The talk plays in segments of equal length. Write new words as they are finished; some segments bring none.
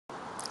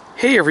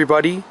Hey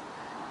everybody,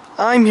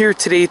 I'm here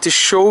today to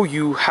show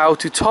you how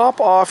to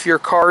top off your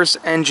car's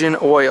engine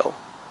oil.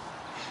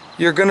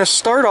 You're going to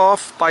start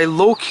off by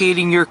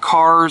locating your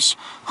car's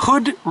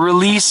hood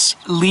release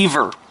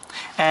lever.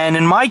 And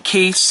in my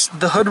case,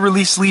 the hood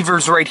release lever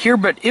is right here,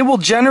 but it will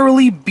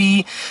generally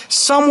be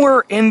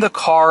somewhere in the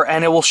car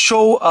and it will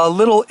show a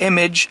little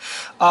image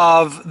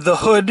of the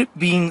hood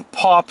being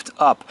popped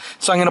up.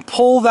 So I'm going to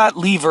pull that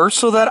lever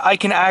so that I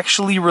can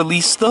actually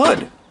release the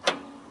hood.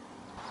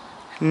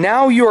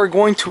 Now you are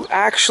going to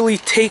actually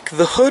take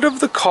the hood of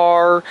the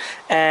car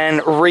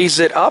and raise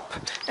it up.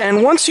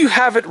 And once you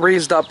have it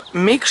raised up,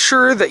 make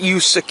sure that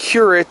you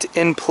secure it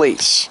in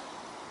place.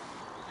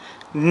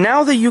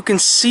 Now that you can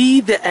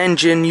see the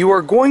engine, you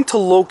are going to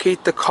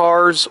locate the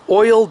car's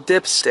oil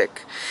dipstick.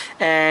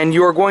 And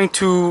you are going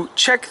to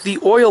check the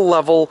oil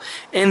level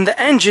in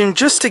the engine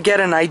just to get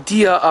an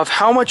idea of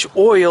how much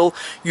oil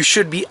you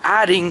should be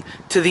adding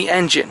to the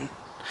engine.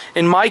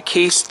 In my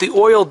case, the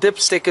oil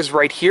dipstick is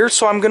right here,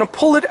 so I'm going to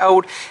pull it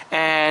out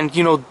and,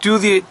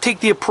 take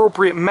the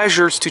appropriate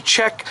measures to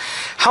check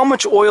how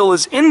much oil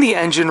is in the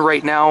engine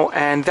right now,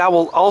 and that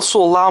will also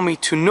allow me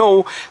to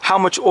know how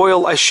much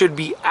oil I should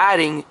be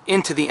adding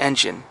into the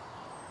engine.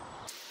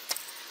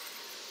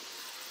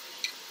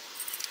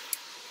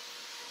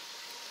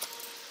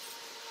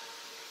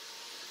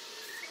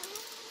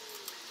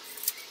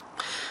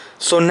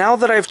 So now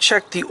that I've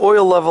checked the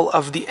oil level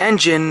of the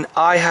engine,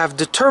 I have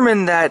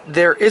determined that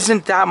there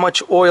isn't that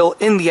much oil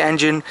in the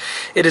engine.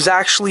 It is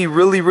actually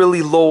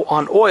really low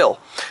on oil.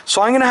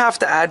 So I'm going to have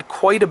to add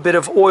quite a bit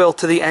of oil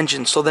to the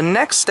engine. So the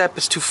next step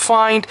is to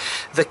find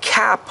the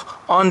cap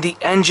on the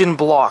engine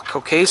block.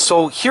 Okay,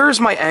 so here's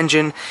my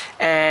engine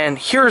and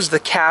here's the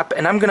cap,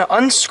 and I'm going to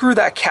unscrew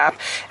that cap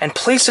and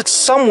place it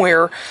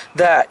somewhere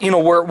that,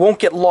 where it won't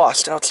get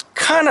lost. Now it's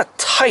kind of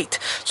tight,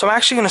 so I'm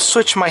actually going to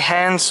switch my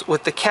hands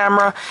with the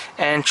camera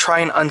and try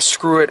and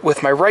unscrew it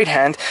with my right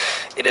hand.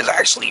 It is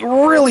actually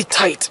really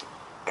tight.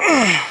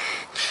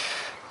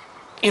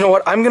 You know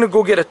what, I'm going to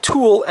go get a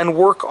tool and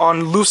work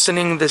on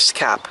loosening this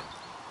cap.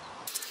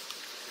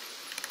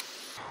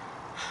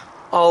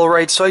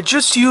 Alright, so I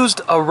just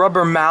used a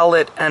rubber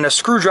mallet and a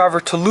screwdriver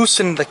to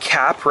loosen the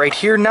cap right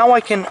here. Now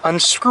I can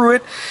unscrew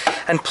it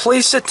and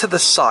place it to the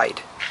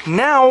side.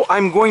 Now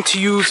I'm going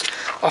to use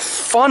a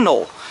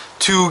funnel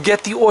to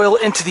get the oil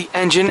into the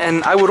engine,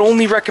 and I would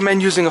only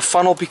recommend using a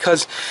funnel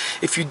because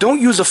if you don't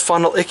use a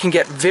funnel it can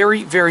get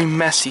very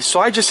messy. So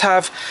I just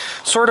have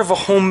sort of a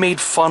homemade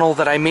funnel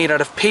that I made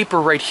out of paper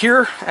right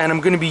here, and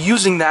I'm going to be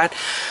using that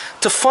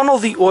to funnel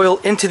the oil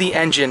into the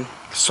engine.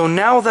 So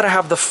now that I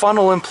have the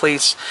funnel in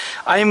place,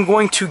 I am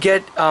going to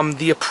get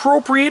the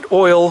appropriate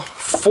oil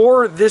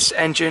for this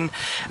engine,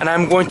 and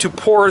I'm going to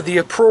pour the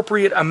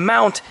appropriate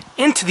amount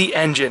into the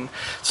engine.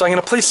 So I'm going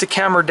to place the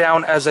camera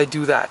down as I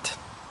do that.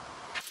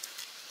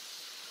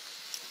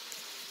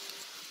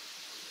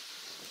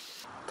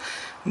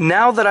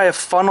 Now that I have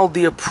funneled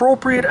the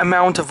appropriate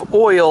amount of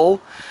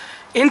oil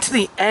into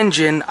the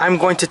engine, I'm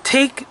going to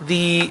take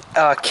the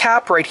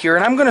cap right here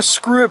and I'm going to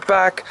screw it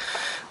back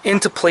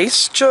into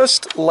place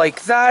just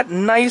like that,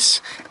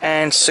 nice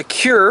and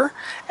secure.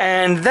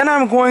 And then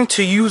I'm going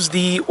to use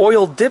the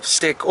oil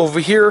dipstick over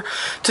here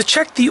to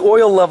check the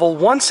oil level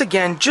once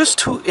again, just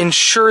to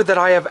ensure that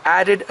I have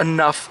added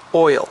enough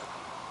oil.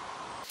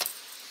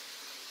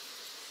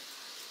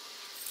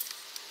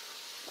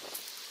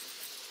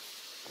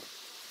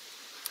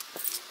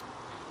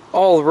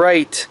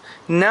 Alright,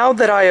 now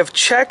that I have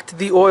checked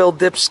the oil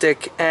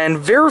dipstick and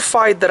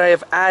verified that I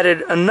have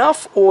added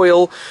enough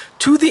oil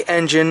to the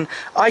engine,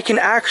 I can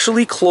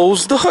actually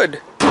close the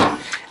hood.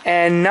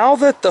 And now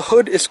that the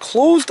hood is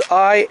closed,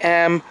 I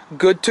am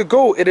good to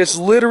go. It is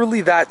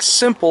literally that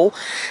simple.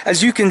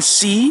 As you can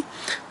see,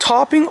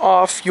 topping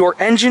off your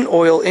engine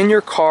oil in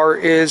your car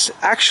is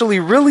actually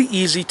really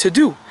easy to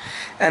do.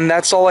 And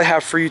that's all I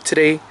have for you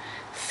today.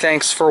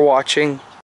 Thanks for watching.